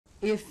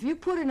If you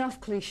put enough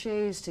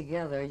cliches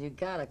together, you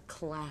got a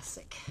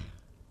classic.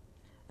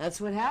 That's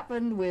what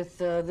happened with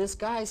this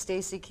guy,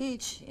 Stacy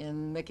Keach,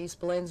 in Mickey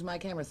Spillane's My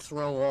Camera.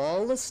 Throw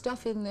all the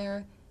stuff in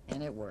there,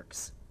 and it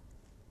works.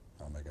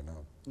 I'll make a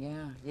note.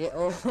 Yeah, yeah.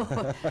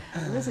 Oh,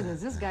 listen,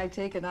 is this guy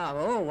taking off?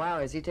 Oh, wow,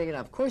 is he taking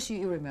off? Of course,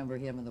 you remember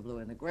him in The Blue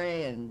and the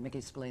Gray and Mickey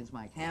Spillane's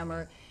Mike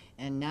Hammer,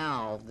 and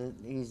now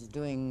he's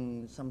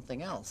doing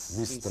something else.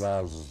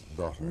 Mistral's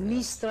daughter.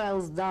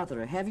 Mistral's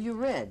daughter. Have you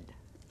read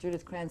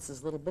Judith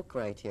Krantz's little book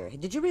right here?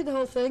 Did you read the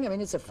whole thing? I mean,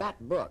 it's a fat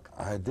book.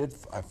 I did.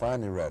 I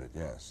finally read it,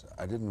 yes.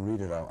 I didn't read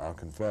it, I'll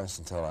confess,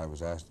 until I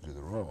was asked to do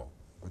the role.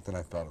 But then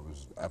I felt it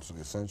was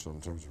absolutely essential in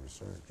terms of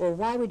research. Well,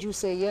 why would you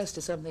say yes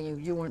to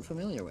something you weren't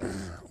familiar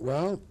with?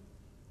 Well,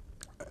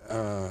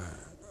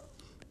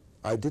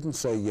 I didn't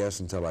say yes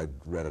until I'd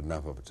read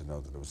enough of it to know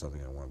that it was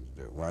something I wanted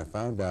to do. When I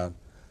found out,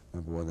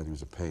 number one, that he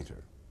was a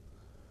painter,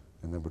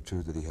 and number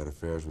two, that he had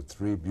affairs with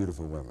 3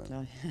 beautiful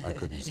women, I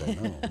couldn't say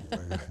no.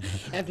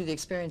 After the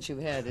experience you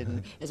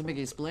had as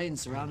Mickey Spillane,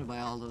 surrounded by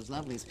all those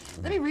lovelies.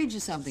 Let me read you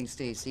something,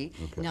 Stacy.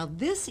 Okay. Now,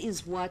 this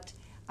is what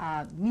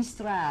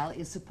Mistral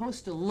is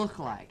supposed to look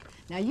like.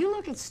 Now, you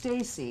look at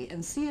Stacy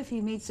and see if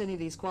he meets any of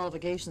these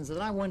qualifications, and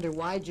I wonder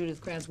why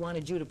Judith Krantz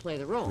wanted you to play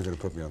the role. You're going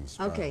to put me on the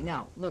spot. Okay,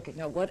 now, look at,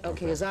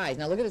 okay, his eyes.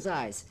 Now, look at his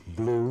eyes.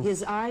 Blue.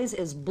 His eyes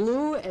as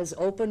blue as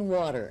open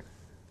water.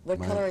 What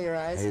color are your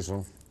eyes?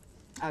 Hazel.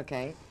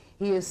 Okay.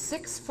 He is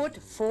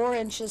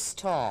 6'4"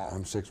 tall.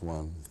 I'm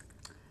 6'1".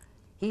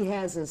 He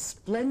has a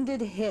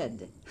splendid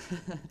head,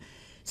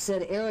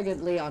 set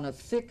arrogantly on a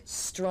thick,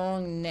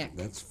 strong neck.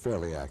 That's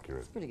fairly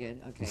accurate. That's pretty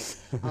good, okay.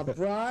 A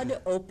broad,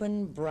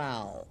 open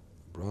brow.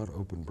 Broad,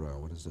 open brow,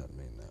 what does that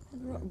mean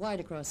now? Wide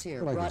across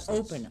here. Well, broad,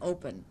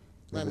 open.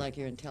 Maybe. Like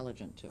you're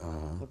intelligent, too.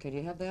 Okay, do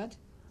you have that?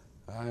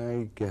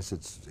 I guess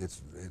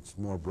it's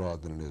more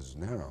broad than it is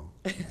narrow.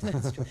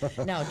 That's true.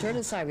 Now, turn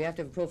aside. We have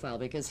to have a profile,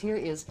 because here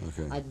is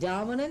a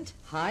dominant,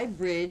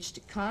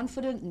 high-bridged,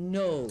 confident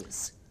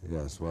nose.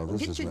 Yes, well,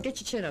 this is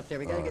get your chin up there.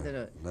 We got to get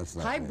that. That's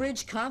not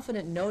high-bridged,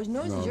 confident nose.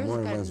 Nose is yours. No,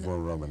 mine's more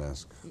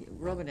Romanesque.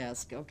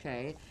 Romanesque,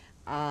 okay.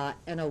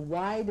 And a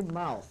wide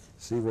mouth.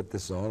 See, what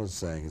this all is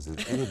saying is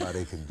that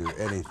anybody can do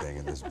anything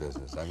in this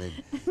business. I mean,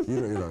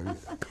 you know.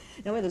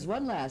 Now, wait, there's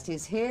one last.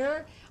 His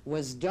hair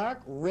was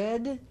dark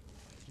red,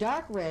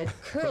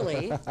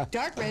 curly,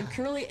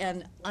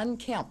 and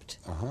unkempt.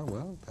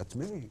 Well, that's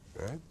me,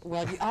 right?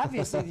 Well,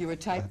 obviously you were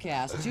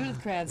typecast. Judith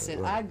Krantz said,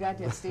 I've got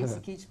to have Stacy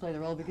Keach play the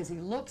role because he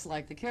looks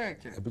like the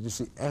character. But you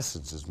see,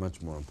 essence is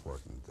much more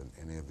important than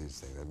any of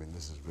these things. I mean,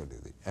 this is really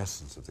the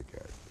essence of the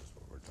character is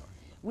what we're talking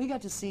about. We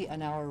got to see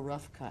an hour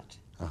rough cut.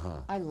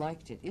 I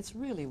liked it. It's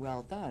really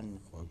well done.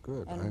 Well,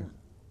 good. And,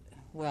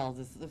 well,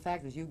 the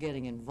fact that you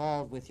getting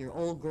involved with your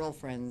old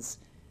girlfriend's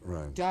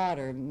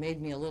daughter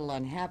made me a little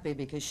unhappy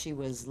because she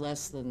was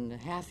less than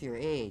half your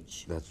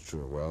age. That's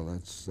true. Well,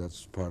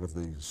 that's part of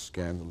the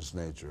scandalous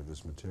nature of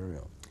this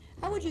material.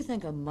 How would you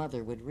think a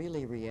mother would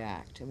really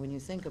react when you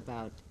think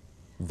about...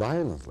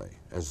 Violently,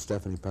 as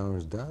Stephanie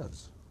Powers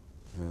does.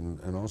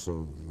 And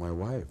also my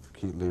wife,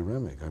 Keith Lee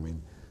Remick. I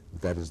mean,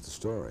 that is the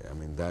story. I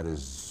mean, that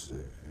is,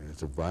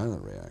 it's a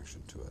violent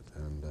reaction to it.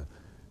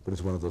 But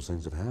it's one of those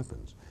things that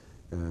happens.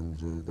 And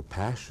the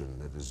passion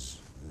that is...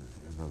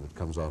 that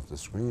comes off the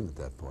screen at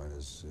that point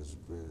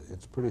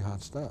it's pretty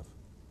hot stuff.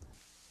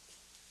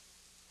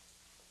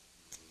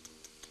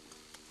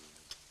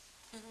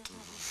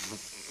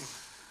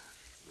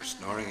 You're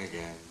snoring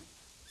again.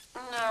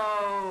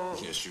 No.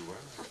 Yes, you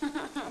were.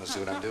 Want to see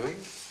what I'm doing?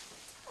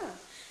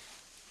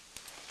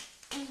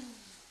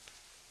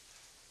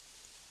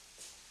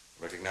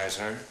 Recognize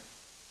her?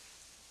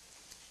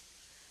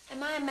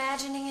 Am I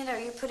imagining it, or are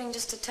you putting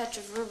just a touch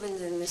of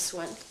Rubens in this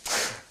one?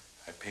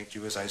 I paint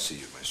you as I see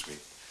you, my sweet.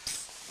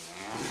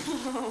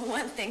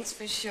 One thing's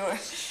for sure.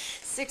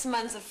 6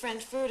 months of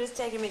French food has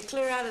taken me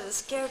clear out of the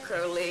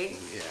Scarecrow League.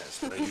 Yes,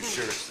 but are you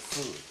sure it's the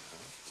food?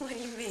 Huh? What do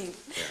you mean?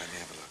 Here, let me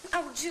have a look.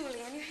 Oh,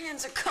 Julian, your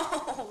hands are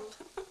cold.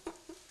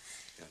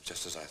 You know,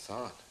 just as I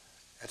thought.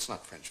 That's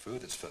not French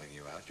food that's filling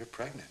you out. You're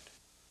pregnant.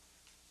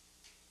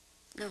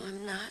 No,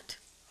 I'm not.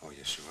 Oh,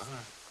 yes, you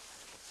are.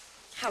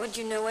 How would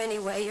you know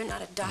anyway? You're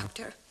not a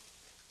doctor.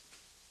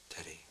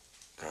 Teddy,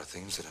 there are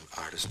things that an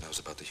artist knows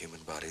about the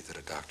human body that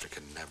a doctor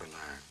can never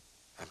learn.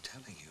 I'm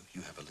telling you,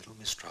 you have a little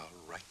Mistral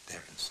right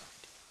there inside.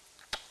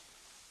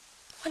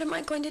 What am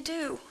I going to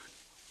do?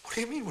 What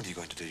do you mean, what are you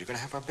going to do? You're going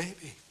to have our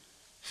baby.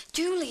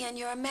 Julian,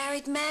 you're a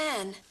married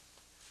man.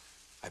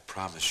 I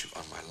promise you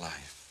on my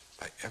life,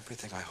 by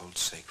everything I hold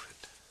sacred,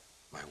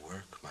 my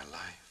work, my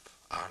life,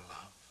 our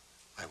love,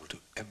 I will do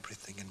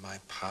everything in my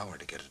power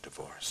to get a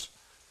divorce.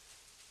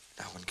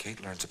 Now, when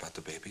Kate learns about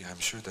the baby, I'm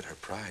sure that her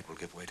pride will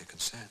give way to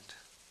consent.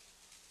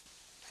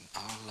 And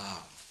our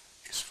love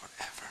is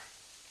forever.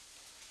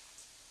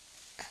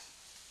 And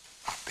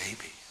our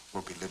baby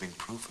will be living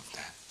proof of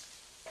that.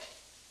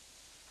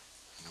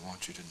 And I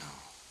want you to know,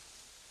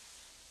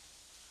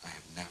 I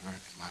have never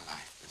in my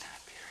life been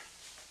happier.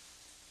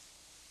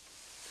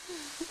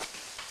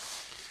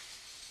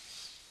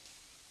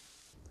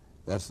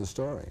 That's the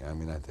story. I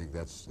mean, I think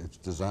it's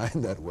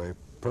designed that way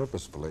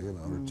purposefully in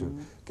order to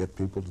get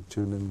people to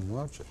tune in and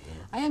watch it. You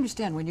know? I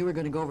understand when you were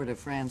going to go over to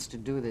France to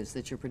do this,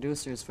 that your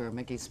producers for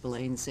Mickey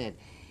Spillane said,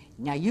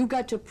 now you've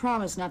got to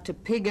promise not to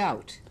pig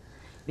out,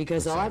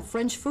 because all that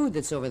French food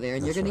that's over there,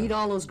 and you're going to eat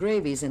all those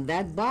gravies and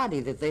that body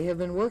that they have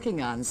been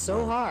working on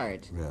so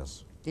hard.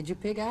 Yes. Did you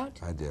pig out?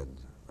 I did.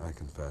 I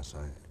confess.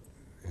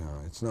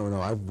 It's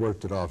no. I've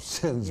worked it off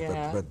since.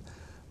 Yeah.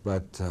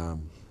 But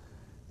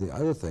the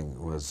other thing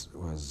was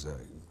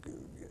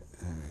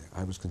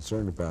I was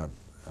concerned about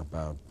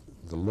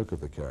the look of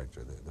the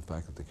character, the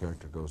fact that the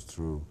character goes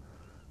through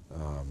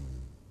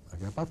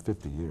about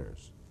 50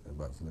 years,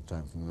 about from the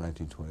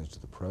 1920s to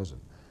the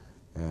present,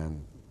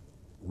 and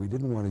we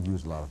didn't want to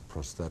use a lot of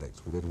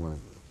prosthetics. We didn't want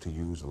to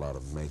use a lot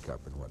of makeup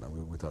and whatnot.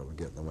 We thought it would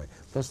get in the way.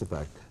 Plus the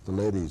fact the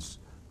ladies,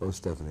 both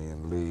Stephanie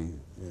and Lee,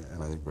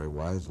 and I think very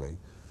wisely,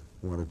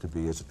 wanted to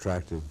be as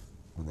attractive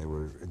when they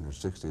were in their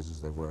 60s as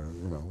they were,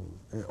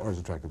 or as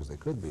attractive as they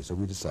could be. So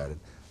we decided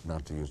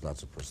not to use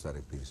lots of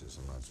prosthetic pieces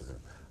and lots of,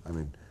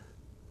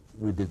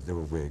 there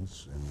were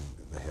wigs, and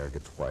the hair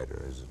gets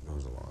whiter as it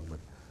goes along, but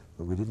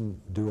we didn't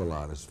do a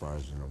lot as far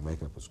as,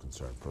 makeup was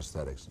concerned,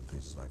 prosthetics and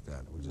pieces like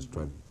that. We just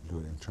tried to do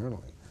it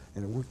internally.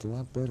 And it worked a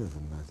lot better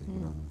than, I think,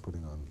 than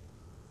putting on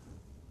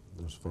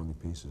those phony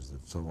pieces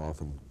that so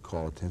often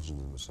call attention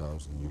to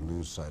themselves, and you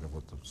lose sight of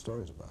what the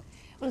story's about.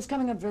 Well, it's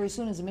coming up very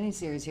soon as a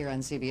miniseries here on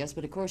CBS,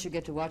 but of course you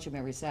get to watch him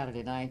every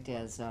Saturday night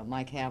as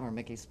Mike Hammer,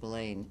 Mickey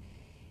Spillane.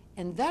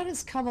 And that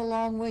has come a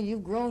long way.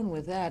 You've grown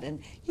with that. And,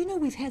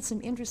 we've had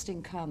some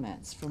interesting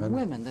comments from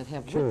women that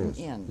have written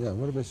in. Yeah,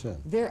 what have they said?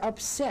 They're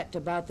upset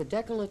about the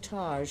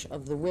décolletage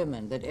of the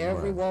women, that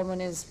every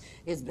woman is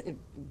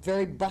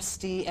very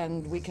busty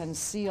and we can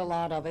see a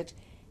lot of it.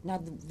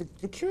 Now,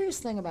 the curious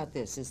thing about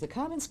this is the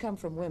comments come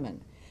from women.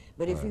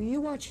 But if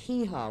you watch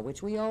Hee Haw,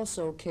 which we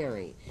also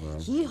carry,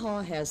 Hee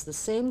Haw has the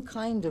same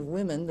kind of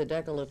women, the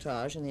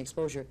décolletage and the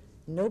exposure.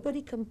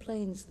 Nobody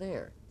complains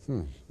there.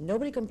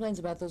 Nobody complains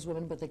about those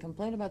women, but they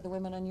complain about the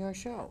women on your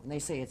show. And they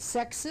say it's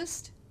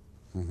sexist.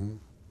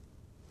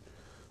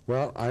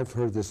 Well, I've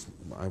heard this.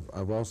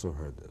 I've also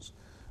heard this.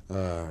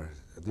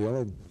 The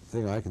only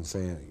thing I can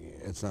say,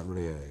 it's not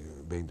really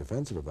being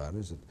defensive about it,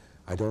 is that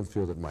I don't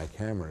feel that Mike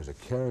Hammer as a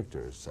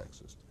character is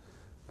sexist.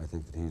 I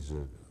think that he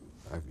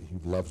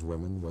loves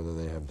women, whether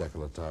they have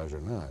décolletage or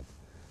not.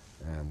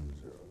 And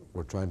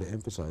we're trying to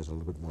emphasize a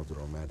little bit more of the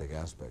romantic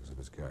aspects of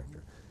his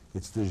character.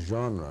 It's the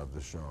genre of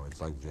the show.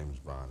 It's like James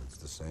Bond. It's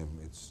the same.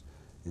 It's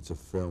a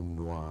film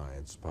noir.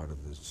 It's part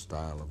of the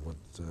style of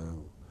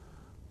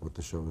what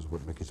the show is,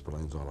 what Mickey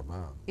Spillane's all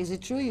about. Is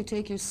it true you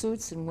take your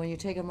suits and when you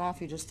take them off,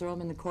 you just throw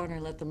them in the corner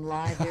and let them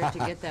lie there to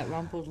get that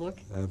rumpled look?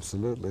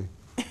 Absolutely.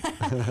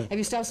 Have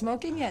you stopped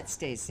smoking yet,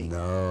 Stacy?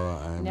 No,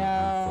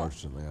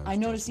 unfortunately. I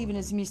noticed even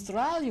as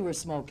Mistral you were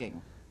smoking.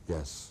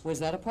 Yes. Was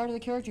that a part of the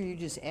character, or you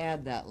just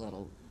add that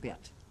little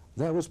bit?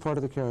 That was part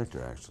of the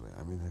character, actually.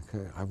 I mean,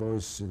 I've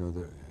always,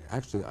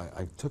 actually,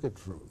 I took it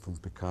from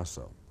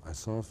Picasso. I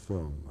saw a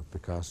film of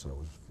Picasso. It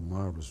was a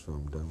marvelous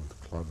film done with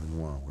Claude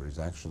Renoir, where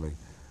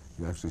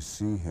you actually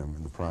see him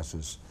in the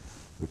process.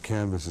 The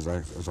canvas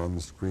is on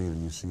the screen,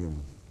 and you see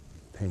him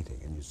painting,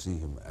 and you see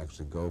him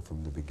actually go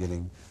from the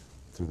beginning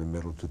through the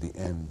middle to the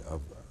end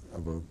of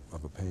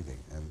a painting,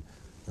 and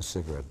a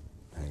cigarette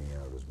hanging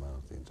out of his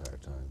mouth the entire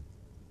time.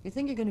 You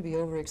think you're going to be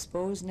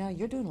overexposed now?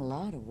 You're doing a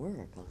lot of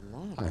work, a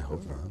lot of work. I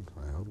hope not.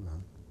 I hope not.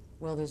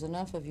 Well, there's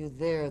enough of you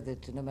there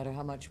that no matter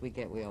how much we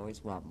get, we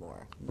always want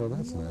more. Well,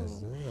 that's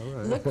nice. Yeah, all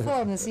right. Look for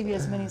the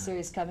CBS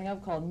miniseries coming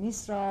up called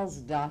Mistral's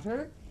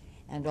Daughter,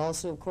 and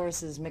also, of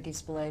course, is Mickey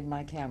Spillane,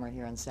 Mike Hammer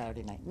here on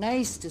Saturday night.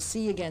 Nice to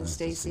see you again, Nice to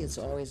Stacy. see you It's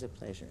too. always a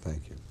pleasure.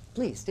 Thank you.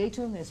 Please stay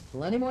tuned. There's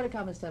plenty more to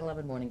come as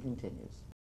 10/11 Morning continues.